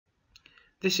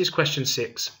This is question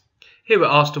 6. Here we're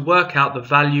asked to work out the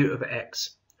value of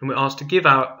x, and we're asked to give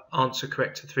our answer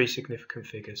correct to 3 significant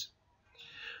figures.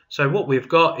 So what we've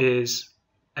got is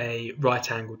a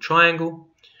right angled triangle,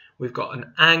 we've got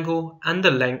an angle and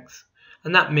a length,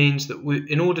 and that means that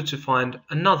in order to find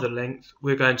another length,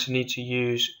 we're going to need to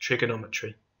use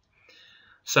trigonometry.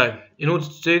 So in order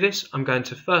to do this, I'm going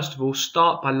to first of all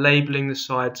start by labelling the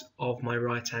sides of my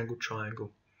right angled triangle.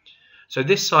 So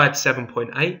this side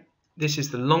 7.8, this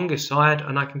is the longest side,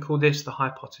 and I can call this the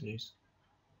hypotenuse.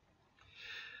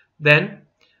 Then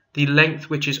the length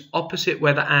which is opposite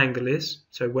where the angle is,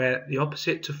 so where the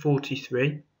opposite to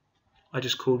 43, I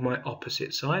just called my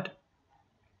opposite side.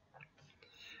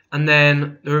 And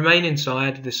then the remaining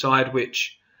side, the side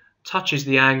which touches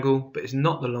the angle but is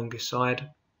not the longest side,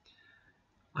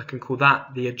 I can call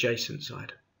that the adjacent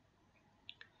side.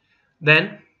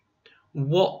 Then,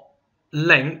 what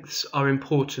lengths are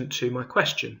important to my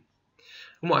question?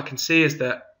 And what I can see is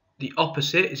that the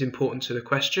opposite is important to the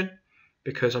question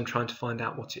because I'm trying to find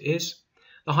out what it is.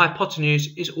 The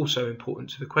hypotenuse is also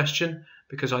important to the question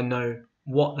because I know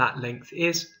what that length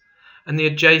is. And the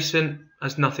adjacent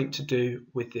has nothing to do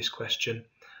with this question,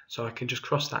 so I can just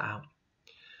cross that out.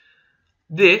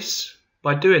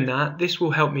 By doing that, this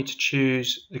will help me to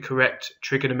choose the correct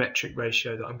trigonometric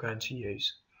ratio that I'm going to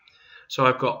use. So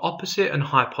I've got opposite and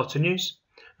hypotenuse,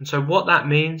 and so what that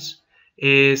means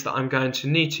is that I'm going to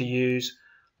need to use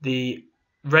the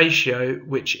ratio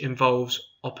which involves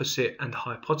opposite and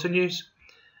hypotenuse,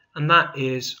 and that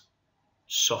is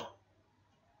so.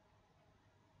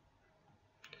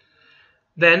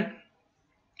 Then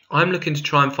I'm looking to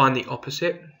try and find the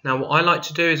opposite. Now what I like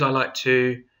to do is I like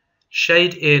to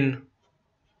shade in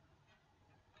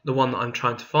the one that I'm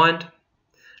trying to find,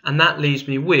 and that leaves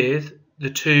me with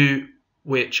the two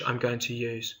which I'm going to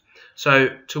use. So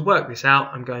to work this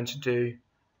out, I'm going to do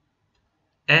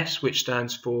S, which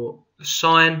stands for the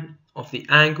sine of the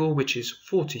angle, which is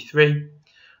 43.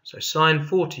 So sine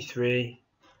 43,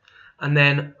 and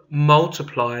then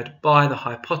multiplied by the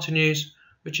hypotenuse,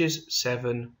 which is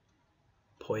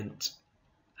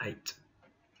 7.8.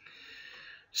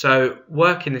 So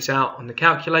working this out on the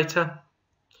calculator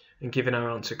and giving our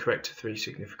answer correct to 3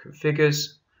 significant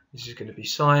figures, this is going to be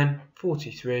sine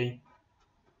 43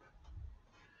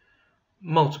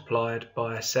 multiplied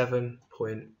by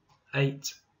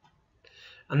 7.8,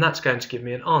 and that's going to give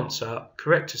me an answer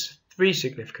correct to 3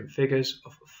 significant figures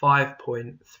of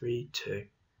 5.32.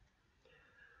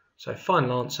 So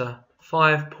final answer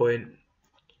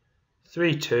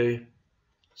 5.32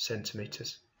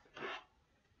 centimetres.